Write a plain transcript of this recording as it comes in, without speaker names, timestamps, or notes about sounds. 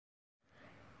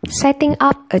Setting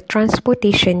up a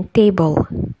transportation table.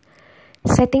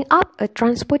 Setting up a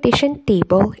transportation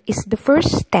table is the first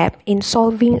step in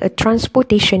solving a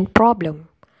transportation problem.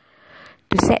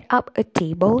 To set up a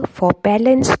table for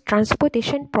balanced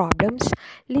transportation problems,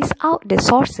 list out the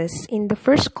sources in the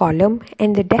first column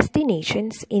and the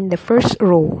destinations in the first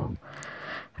row.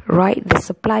 Write the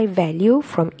supply value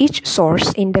from each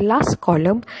source in the last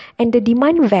column and the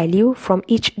demand value from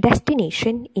each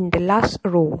destination in the last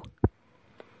row.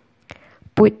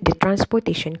 Put the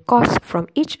transportation cost from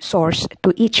each source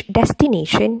to each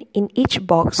destination in each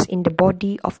box in the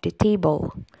body of the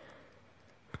table.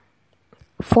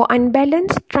 For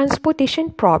unbalanced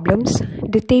transportation problems,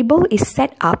 the table is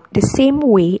set up the same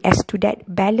way as to that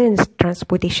balanced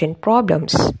transportation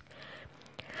problems.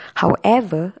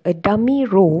 However, a dummy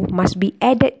row must be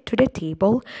added to the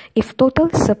table if total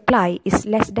supply is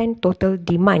less than total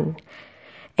demand,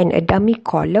 and a dummy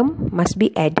column must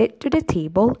be added to the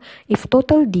table if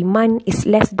total demand is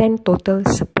less than total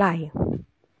supply.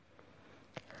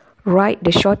 Write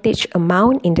the shortage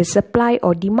amount in the supply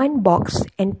or demand box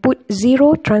and put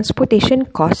 0 transportation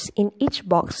costs in each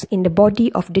box in the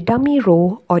body of the dummy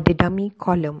row or the dummy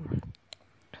column.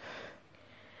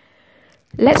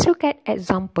 Let's look at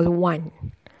example 1.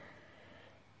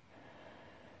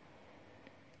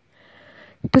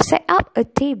 To set up a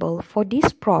table for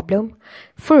this problem,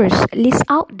 first list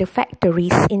out the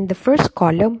factories in the first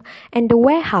column and the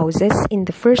warehouses in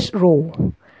the first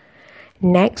row.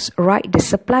 Next, write the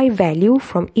supply value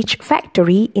from each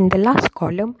factory in the last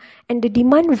column and the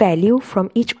demand value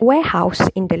from each warehouse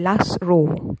in the last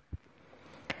row.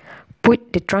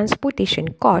 Put the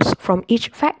transportation cost from each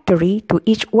factory to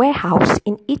each warehouse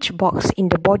in each box in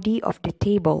the body of the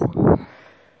table.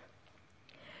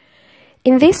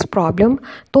 In this problem,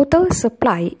 total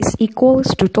supply is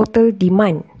equals to total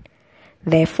demand.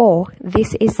 Therefore,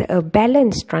 this is a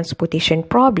balanced transportation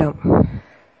problem.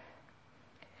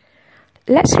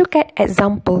 Let's look at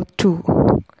example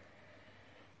 2.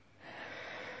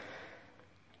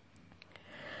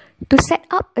 To set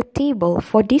up a table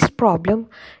for this problem,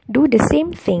 do the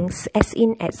same things as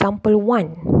in example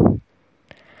 1.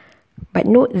 But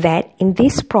note that in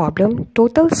this problem,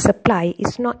 total supply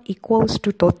is not equals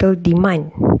to total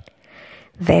demand.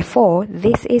 Therefore,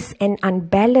 this is an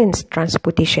unbalanced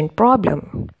transportation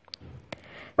problem.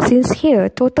 Since here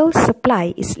total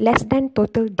supply is less than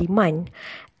total demand,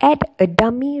 add a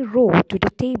dummy row to the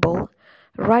table,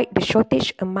 write the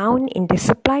shortage amount in the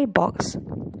supply box,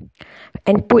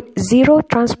 and put 0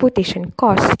 transportation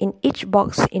costs in each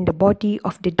box in the body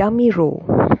of the dummy row.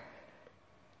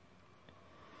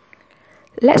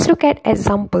 Let's look at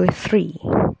example 3.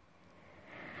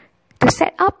 To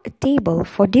set up a table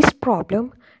for this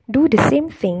problem, do the same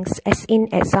things as in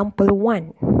example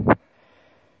 1.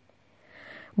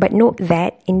 But note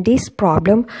that in this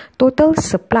problem, total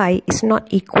supply is not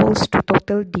equals to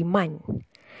total demand.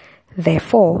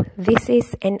 Therefore, this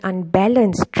is an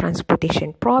unbalanced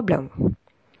transportation problem.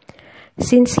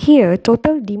 Since here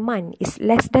total demand is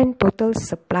less than total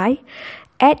supply,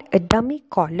 add a dummy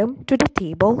column to the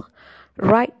table,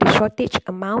 write the shortage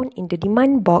amount in the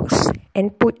demand box,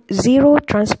 and put 0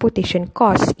 transportation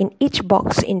costs in each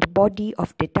box in the body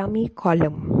of the dummy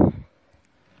column.